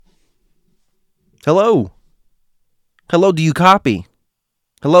Hello? Hello, do you copy?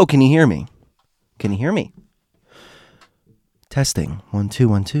 Hello, can you hear me? Can you hear me? Testing. 1, 2,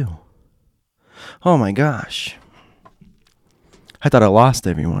 1, 2. Oh my gosh. I thought I lost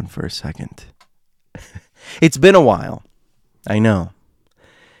everyone for a second. It's been a while. I know.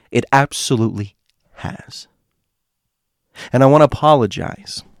 It absolutely has. And I want to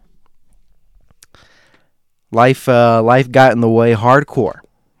apologize. Life got in the way hardcore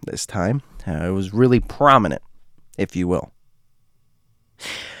this time. It was really prominent, if you will.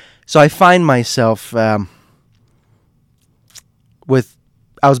 So I find myself I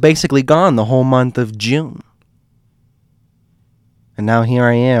was basically gone the whole month of June. And now here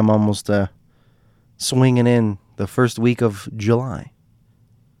I am almost swinging in the first week of July.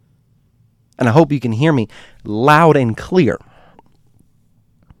 And I hope you can hear me loud and clear.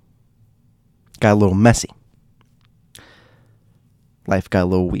 Got a little messy. Life got a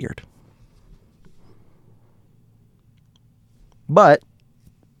little weird. But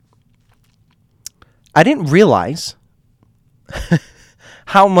I didn't realize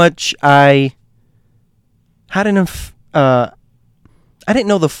how much I didn't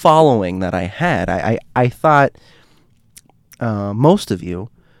know the following that I had. I thought most of you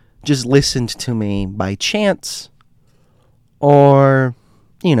just listened to me by chance or,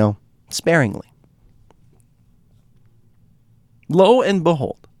 sparingly. Lo and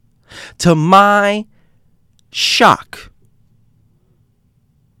behold, to my shock,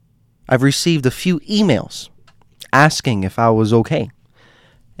 I've received a few emails asking if I was okay,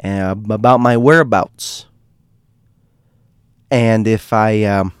 about my whereabouts, and if I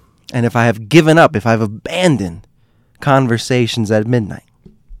have given up, if I've abandoned conversations at midnight.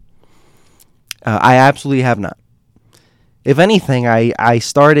 I absolutely have not. If anything, I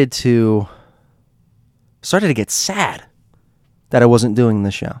started to get sad that I wasn't doing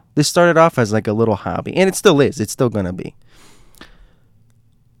the show. This started off as like a little hobby, and it still is. It's still going to be.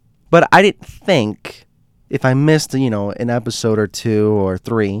 But I didn't think if I missed, an episode or 2 or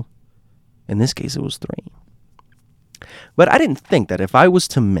 3, in this case it was 3. But I didn't think that if I was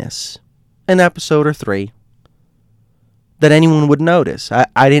to miss an episode or 3, that anyone would notice.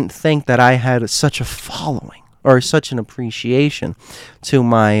 I didn't think that I had such a following or such an appreciation to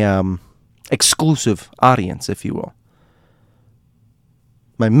my exclusive audience, if you will.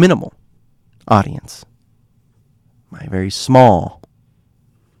 My minimal audience. My very small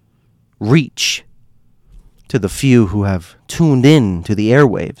reach to the few who have tuned in to the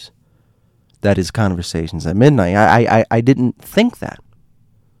airwaves. That is Conversations at Midnight. I didn't think that.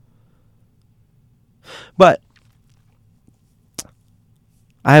 But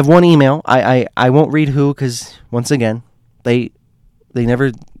I have one email. I won't read who because, once again, they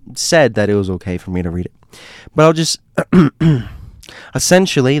never said that it was okay for me to read it. But I'll just...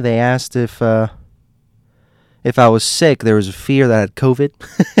 Essentially, they asked if I was sick. There was a fear that I had COVID.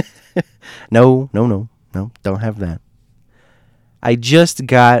 No, don't have that. I just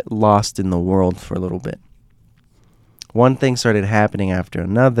got lost in the world for a little bit. One thing started happening after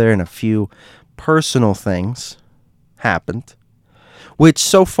another, and a few personal things happened, which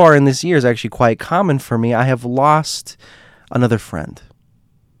so far in this year is actually quite common for me. I have lost another friend.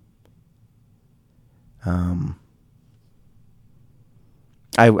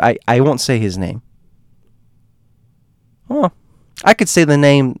 I won't say his name. Well, I could say the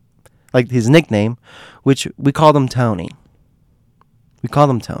name, like his nickname, which we called him Tony. We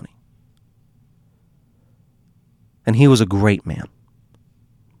called him Tony. And he was a great man.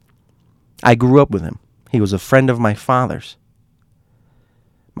 I grew up with him. He was a friend of my father's.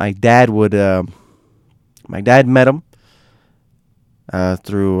 My dad met him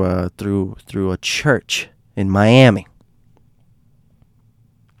through a church in Miami.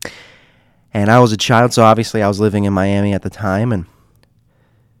 And I was a child, so obviously I was living in Miami at the time, and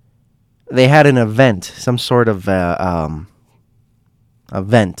they had an event, some sort of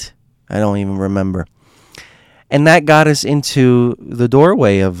event. I don't even remember. And that got us into the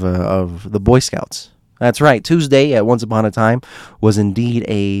doorway of the Boy Scouts. That's right. Tuesday at Once Upon a Time was indeed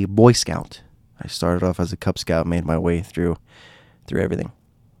a Boy Scout. I started off as a Cub Scout, made my way through everything.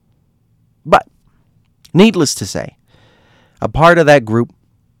 But, needless to say, a part of that group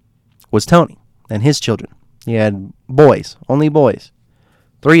was Tony and his children. He had boys, only boys.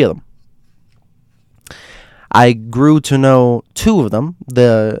 3 of them. I grew to know 2 of them,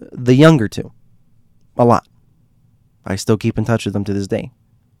 the younger 2, a lot. I still keep in touch with them to this day.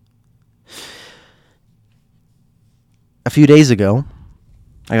 A few days ago,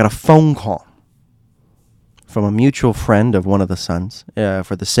 I got a phone call from a mutual friend of one of the sons.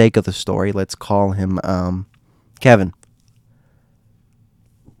 For the sake of the story, let's call him Kevin.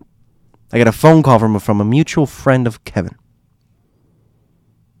 I get a phone call from a mutual friend of Kevin.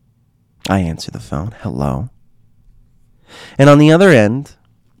 I answer the phone. Hello. And on the other end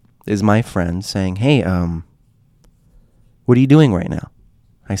is my friend saying, "Hey, what are you doing right now?"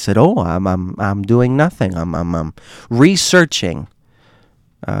 I said, "Oh, I'm doing nothing. I'm researching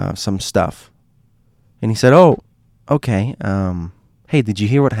some stuff." And he said, "Oh, okay. Hey, did you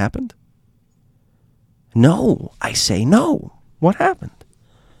hear what happened?" "No." I say, "No. What happened?"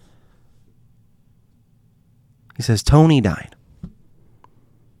 He says, "Tony died."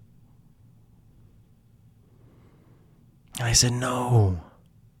 And I said, No.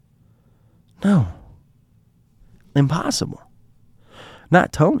 Impossible.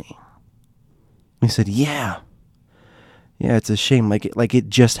 Not Tony." He said, Yeah, it's a shame. Like it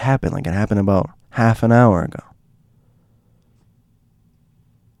just happened. Like it happened about half an hour ago."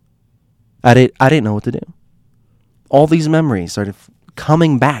 I didn't know what to do. All these memories started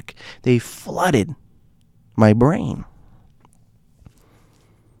coming back. They flooded my brain.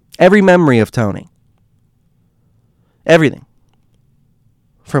 Every memory of Tony. Everything.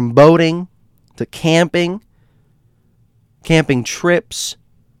 From boating to camping trips,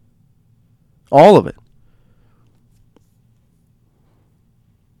 all of it.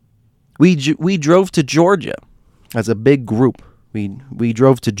 We drove to Georgia as a big group. We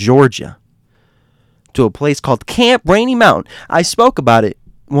drove to Georgia to a place called Camp Rainy Mountain. I spoke about it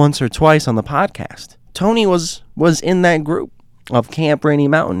once or twice on the podcast. Tony was in that group of Camp Rainy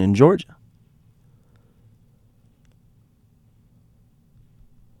Mountain in Georgia.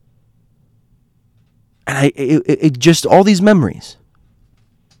 And it just, all these memories,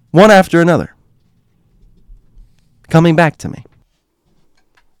 one after another, coming back to me.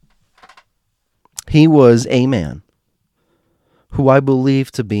 He was a man who I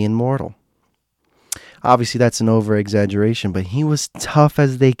believe to be immortal. Obviously, that's an over-exaggeration, but he was tough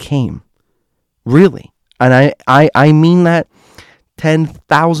as they came. Really. And I mean that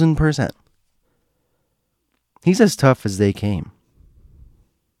 10,000%. He's as tough as they came.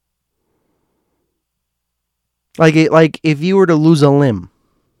 Like if you were to lose a limb,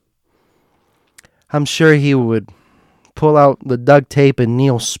 I'm sure he would pull out the duct tape and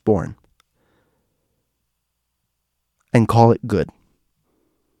Neosporin and call it good.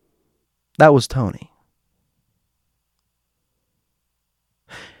 That was Tony.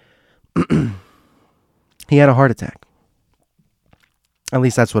 He had a heart attack. At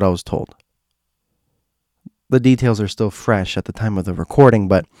least that's what I was told. The details are still fresh at the time of the recording,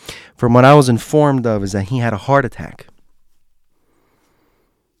 but from what I was informed of is that he had a heart attack.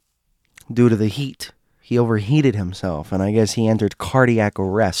 Due to the heat, he overheated himself, and I guess he entered cardiac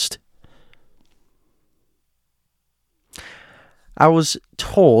arrest. I was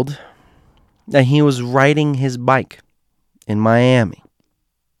told that he was riding his bike in Miami.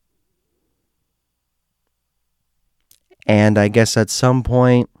 And I guess at some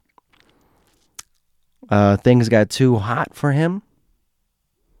point, things got too hot for him.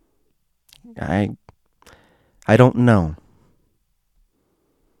 I don't know.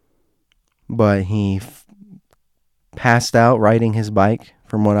 But he passed out riding his bike,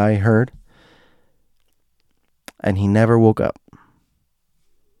 from what I heard. And he never woke up.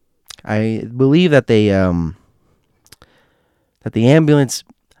 I believe that the ambulance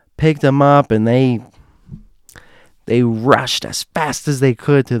picked him up and they rushed as fast as they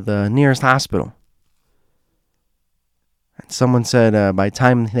could to the nearest hospital. And someone said by the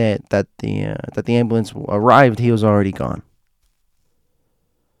time that the ambulance arrived, he was already gone.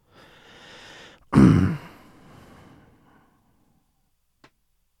 I'm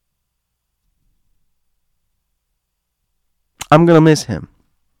going to miss him.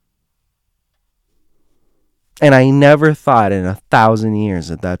 And I never thought in 1,000 years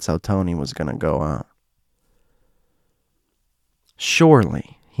that that's how Tony was going to go out.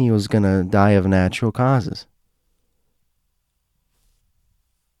 Surely he was going to die of natural causes.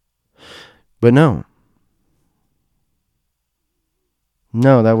 But no.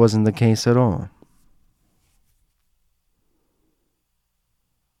 No, that wasn't the case at all.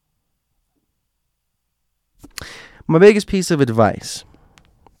 My biggest piece of advice,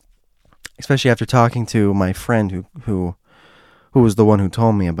 especially after talking to my friend who was the one who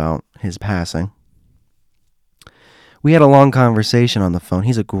told me about his passing. We had a long conversation on the phone.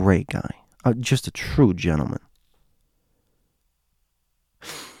 He's a great guy. Just a true gentleman.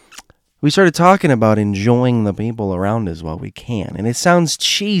 We started talking about enjoying the people around us while we can. And it sounds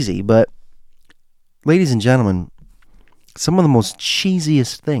cheesy, but ladies and gentlemen, some of the most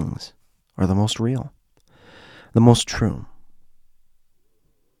cheesiest things are the most real, the most true.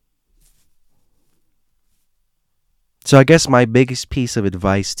 So I guess my biggest piece of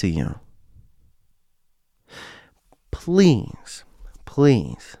advice to you please,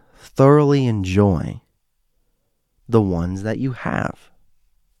 please thoroughly enjoy the ones that you have.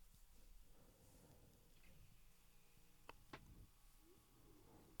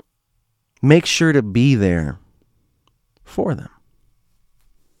 Make sure to be there for them.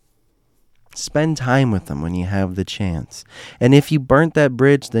 Spend time with them when you have the chance. And if you burnt that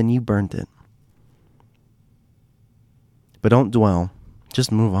bridge, then you burnt it. But don't dwell.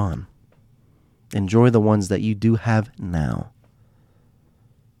 Just move on. Enjoy the ones that you do have now.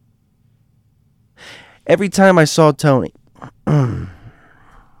 Every time I saw Tony,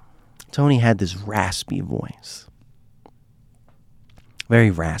 Tony had this raspy voice.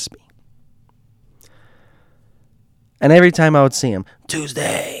 Very raspy. And every time I would see him,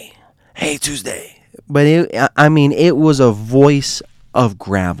 Tuesday, hey Tuesday. But it was a voice of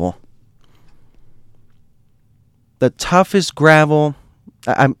gravel. The toughest gravel,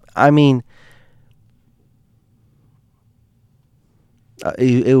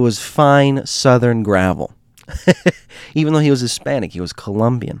 it was fine Southern gravel. Even though he was Hispanic, he was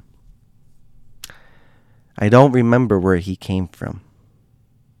Colombian. I don't remember where he came from.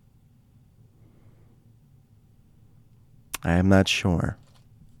 I am not sure.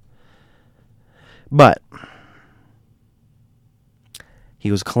 But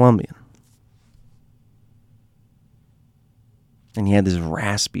he was Colombian. And he had this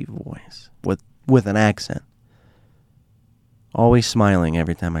raspy voice with an accent. Always smiling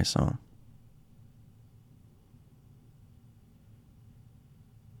every time I saw him.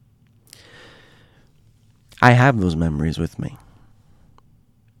 I have those memories with me.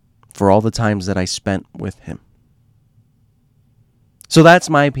 For all the times that I spent with him. So that's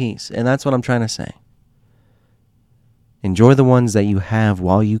my piece, and that's what I'm trying to say. Enjoy the ones that you have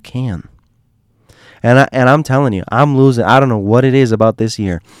while you can. And I'm telling you, I'm losing. I don't know what it is about this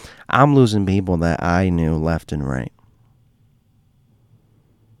year. I'm losing people that I knew left and right.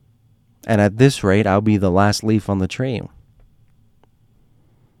 And at this rate, I'll be the last leaf on the tree.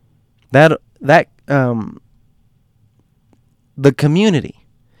 The community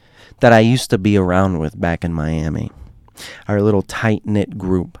that I used to be around with back in Miami, our little tight-knit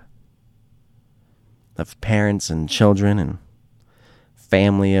group of parents and children and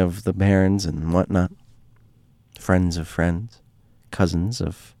family of the parents and whatnot, friends of friends, cousins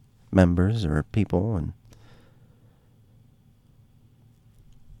of members or people, and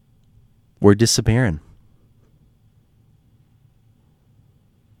we're disappearing.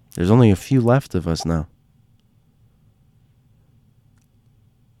 There's only a few left of us now.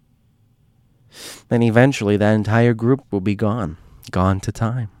 Then eventually that entire group will be gone to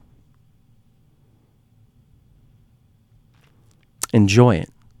time. Enjoy it,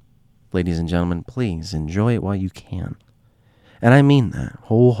 ladies and gentlemen. Please enjoy it while you can. And I mean that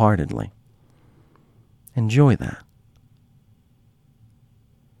wholeheartedly. Enjoy that.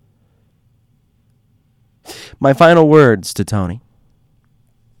 My final words to Tony,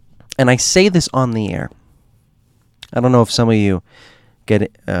 and I say this on the air. I don't know if some of you get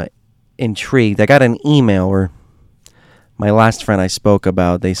intrigued. I got an email where my last friend I spoke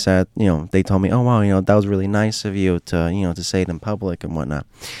about, they said, they told me, oh, wow, that was really nice of you to say it in public and whatnot.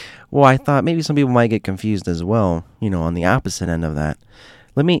 Well, I thought maybe some people might get confused as well, on the opposite end of that.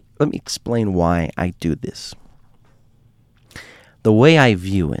 Let me explain why I do this. The way I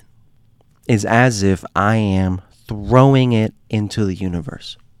view it is as if I am throwing it into the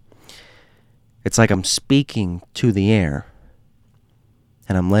universe. It's like I'm speaking to the air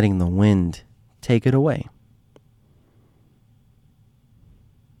and I'm letting the wind take it away.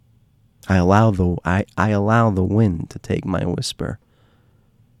 I allow the wind to take my whisper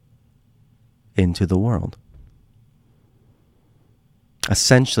into the world.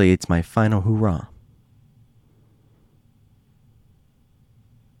 Essentially, it's my final hurrah.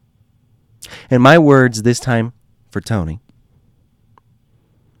 And my words this time for Tony.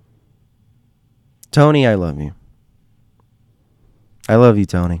 Tony, I love you. I love you,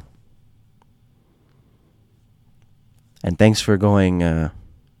 Tony. And thanks for going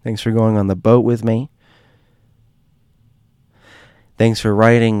on the boat with me. Thanks for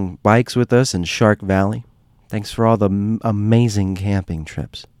riding bikes with us in Shark Valley. Thanks for all the amazing camping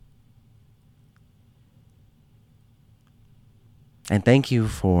trips. And thank you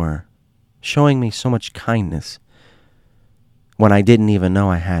for showing me so much kindness when I didn't even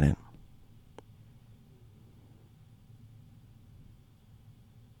know I had it.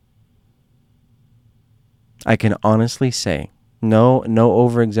 I can honestly say, no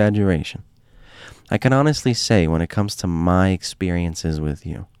over-exaggeration. I can honestly say when it comes to my experiences with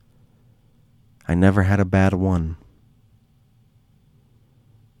you, I never had a bad one.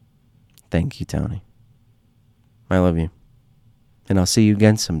 Thank you, Tony. I love you. And I'll see you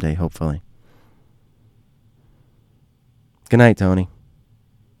again someday, hopefully. Good night, Tony.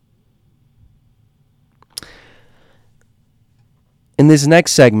 In this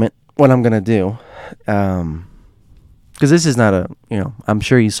next segment, what I'm going to do, because this is not I'm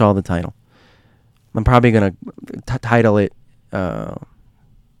sure you saw the title. I'm probably going to title it an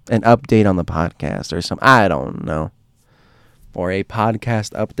update on the podcast or something. I don't know. Or a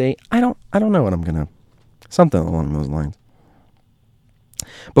podcast update. I don't know what I'm going to, something along those lines.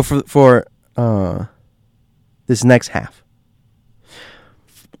 But for this next half,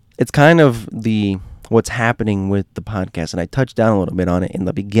 it's kind of what's happening with the podcast, and I touched down a little bit on it in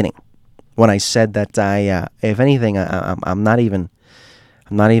the beginning when I said that if anything, I'm not even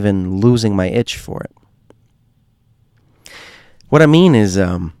losing my itch for it. What I mean is,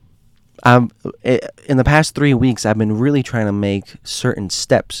 in the past 3 weeks, I've been really trying to make certain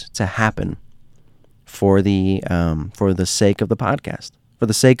steps to happen for the sake of the podcast, for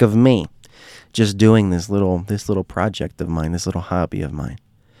the sake of me, just doing this little project of mine, this little hobby of mine.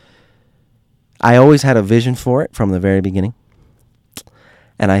 I always had a vision for it from the very beginning,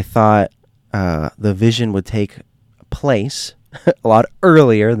 and I thought the vision would take place a lot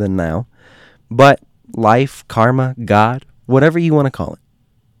earlier than now, but life, karma, God, whatever you want to call it,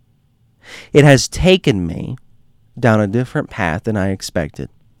 it has taken me down a different path than I expected.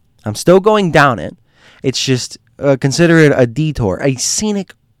 I'm still going down it. It's just consider it a detour, a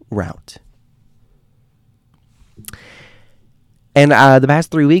scenic route. And the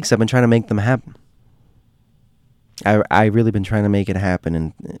past 3 weeks, I've been trying to make them happen. I really been trying to make it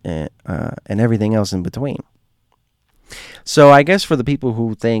happen, and everything else in between. So I guess for the people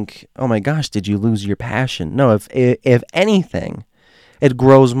who think, "Oh my gosh, did you lose your passion?" No, if anything, it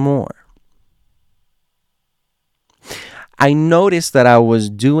grows more. I noticed that I was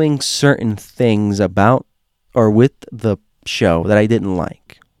doing certain things about or with the show that I didn't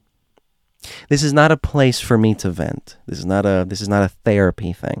like. This is not a place for me to vent. This is not a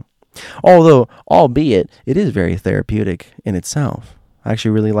therapy thing. Although, albeit, it is very therapeutic in itself. I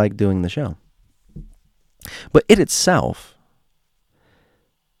actually really like doing the show. But it itself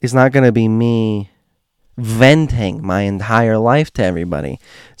is not going to be me venting my entire life to everybody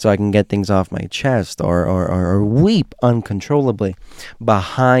so I can get things off my chest or weep uncontrollably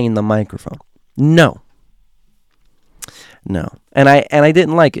behind the microphone. No. And I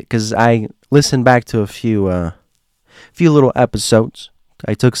didn't like it because I listened back to a few little episodes.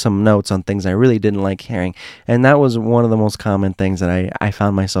 I took some notes on things I really didn't like hearing, and that was one of the most common things that I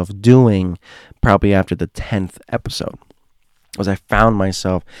found myself doing probably after the 10th episode. Was I found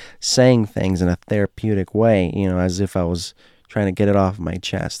myself saying things in a therapeutic way, as if I was trying to get it off my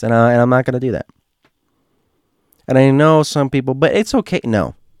chest. And I'm not going to do that. And I know some people, but it's okay.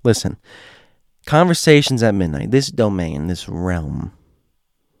 No, listen. Conversations at Midnight, this domain, this realm,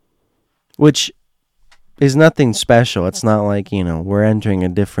 which is nothing special. It's not like, we're entering a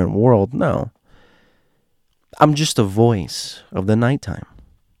different world. No. I'm just a voice of the nighttime.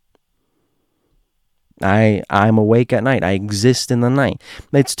 I'm awake at night. I exist in the night.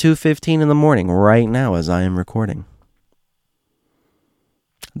 It's 2:15 in the morning right now as I am recording.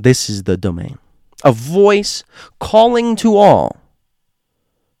 This is the domain. A voice calling to all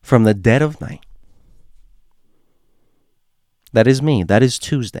from the dead of night. That is me. That is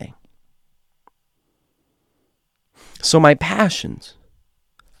Tuesday. So my passions,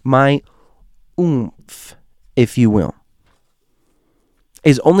 my oomph, if you will,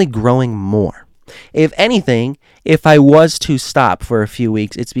 is only growing more. If anything, if I was to stop for a few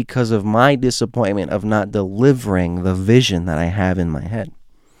weeks, it's because of my disappointment of not delivering the vision that I have in my head.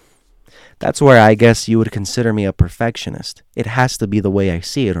 That's where I guess you would consider me a perfectionist. It has to be the way I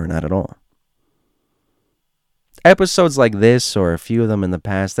see it or not at all. Episodes like this, or a few of them in the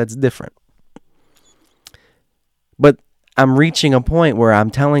past, that's different. But I'm reaching a point where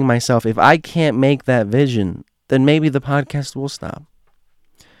I'm telling myself, if I can't make that vision, then maybe the podcast will stop.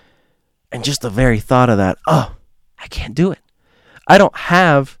 And just the very thought of that, I can't do it. I don't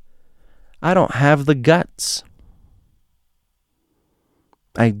have the guts.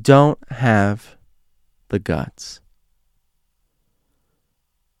 I don't have the guts.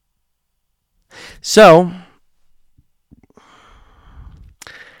 So,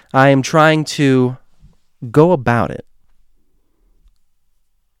 I am trying to go about it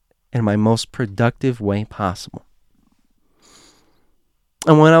in my most productive way possible.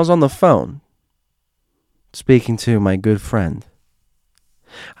 And when I was on the phone speaking to my good friend,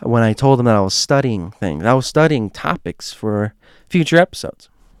 when I told him that I was studying things, I was studying topics for future episodes.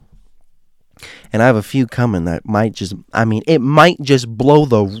 And I have a few coming that might just blow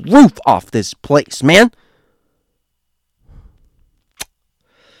the roof off this place, man.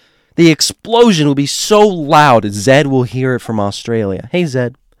 The explosion will be so loud, Zed will hear it from Australia. Hey,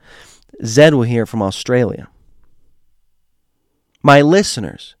 Zed. Zed will hear it from Australia. My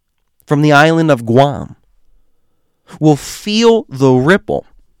listeners from the island of Guam will feel the ripple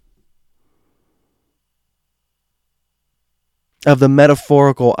of the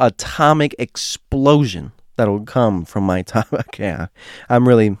metaphorical atomic explosion that'll come from my time. Okay, I'm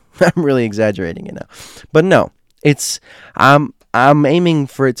really exaggerating it now, but no, I'm aiming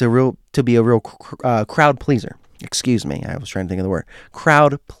for it to be a real crowd pleaser. Excuse me, I was trying to think of the word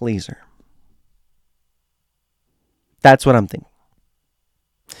crowd pleaser. That's what I'm thinking.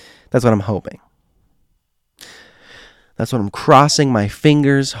 That's what I'm hoping. That's what I'm crossing my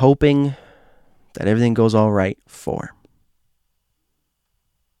fingers, hoping that everything goes all right for.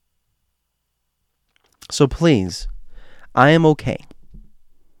 So please, I am okay.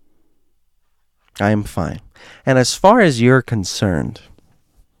 I am fine. And as far as you're concerned,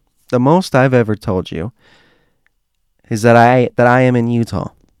 the most I've ever told you is that I am in Utah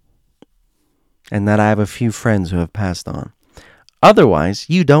and that I have a few friends who have passed on. Otherwise,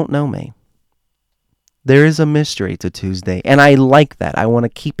 you don't know me. There is a mystery to Tuesday, and I like that. I want to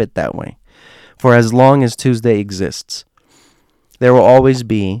keep it that way. For as long as Tuesday exists, there will always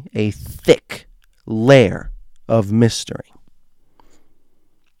be a thick layer of mystery.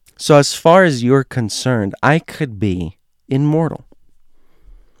 So as far as you're concerned, I could be immortal.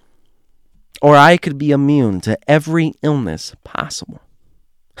 Or I could be immune to every illness possible.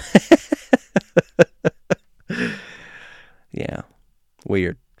 Yeah,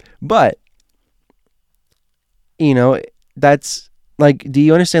 weird. But, that's like, do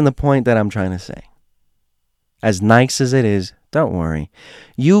you understand the point that I'm trying to say? As nice as it is, don't worry.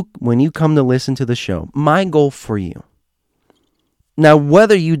 When you come to listen to the show, my goal for you, now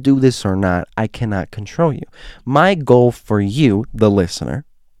whether you do this or not, I cannot control you. My goal for you, the listener,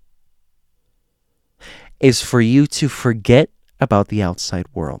 is for you to forget about the outside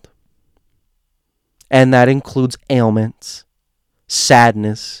world. And that includes ailments,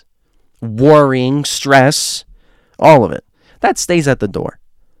 sadness, worrying, stress, all of it. That stays at the door.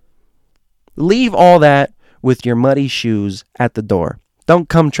 Leave all that with your muddy shoes at the door. Don't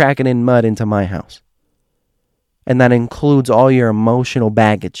come tracking in mud into my house. And that includes all your emotional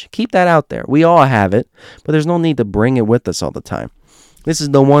baggage. Keep that out there. We all have it, but there's no need to bring it with us all the time. This is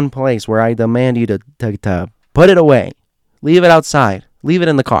the one place where I demand you to put it away. Leave it outside. Leave it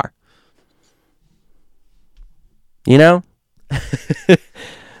in the car. You know?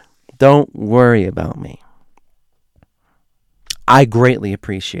 Don't worry about me. I greatly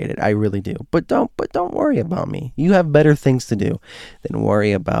appreciate it. I really do. But don't worry about me. You have better things to do than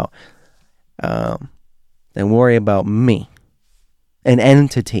worry about me, an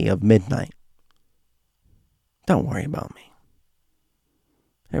entity of midnight. Don't worry about me.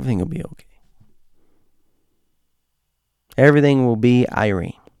 Everything will be okay. Everything will be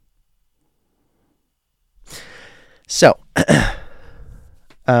Irene. So,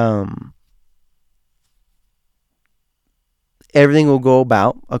 everything will go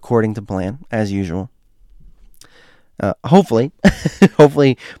about according to plan, as usual. Hopefully,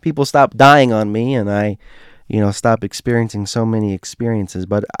 hopefully people stop dying on me and I, stop experiencing so many experiences.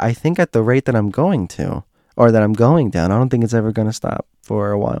 But I think at the rate that I'm going to, or that I'm going down, I don't think it's ever going to stop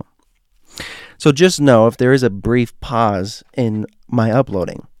for a while. So just know if there is a brief pause in my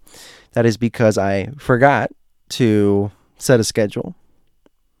uploading, that is because I forgot to set a schedule,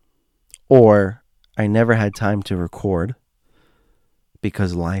 or I never had time to record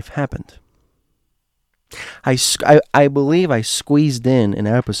because life happened. I believe I squeezed in an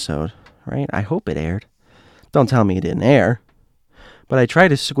episode, right? I hope it aired. Don't tell me it didn't air. But I tried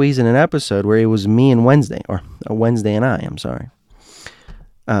to squeeze in an episode where it was me and Wednesday, or Wednesday and I, I'm sorry.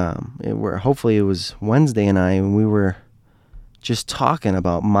 Hopefully it was Wednesday and I, and we were just talking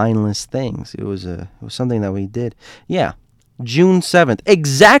about mindless things. It was something that we did. Yeah, June 7th,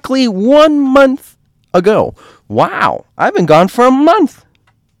 exactly 1 month ago. Wow, I've been gone for a month.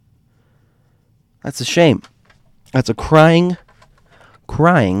 That's a shame. That's a crying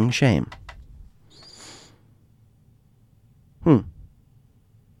shame.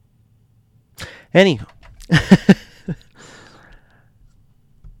 Anyhow.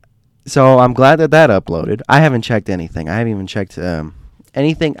 So I'm glad that uploaded. I haven't checked anything. I haven't even checked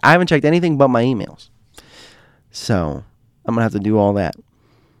anything. I haven't checked anything but my emails. So I'm going to have to do all that.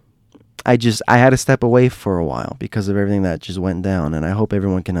 I had to step away for a while because of everything that just went down, and I hope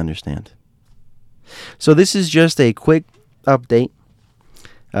everyone can understand. So this is just a quick update.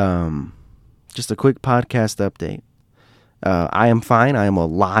 Just a quick podcast update. I am fine. I am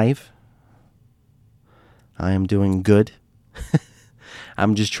alive. I am doing good.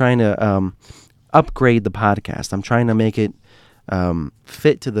 I'm just trying to upgrade the podcast. I'm trying to make it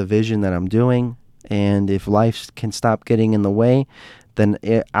fit to the vision that I'm doing. And if life can stop getting in the way, then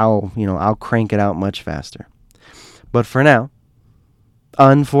I'll crank it out much faster. But for now,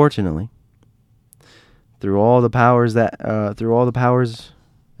 unfortunately, through all the powers at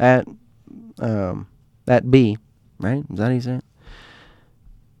B, right? Is that how you say it?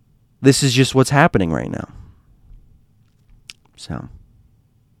 This is just what's happening right now. So,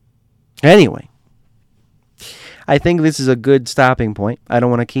 anyway, I think this is a good stopping point. I don't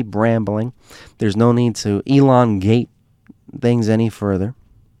want to keep rambling. There's no need to elongate things any further.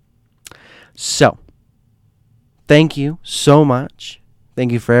 So, thank you so much.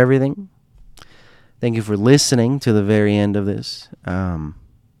 Thank you for everything. Thank you for listening to the very end of this.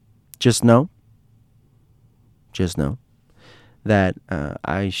 Just know that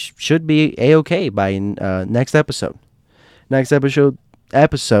I should be A-okay by next episode. Next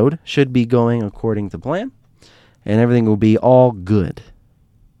episode should be going according to plan, and everything will be all good.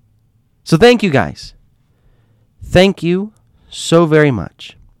 So thank you guys. Thank you so very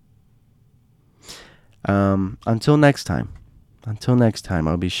much. Until next time,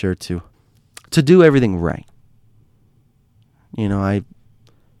 I'll be sure to do everything right. I'm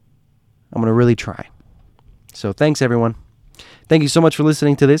going to really try. So thanks, everyone. Thank you so much for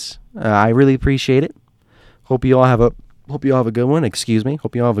listening to this. I really appreciate it. Hope you all have a good one. Hope you all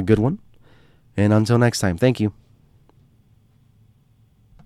have a good one. And until next time, thank you.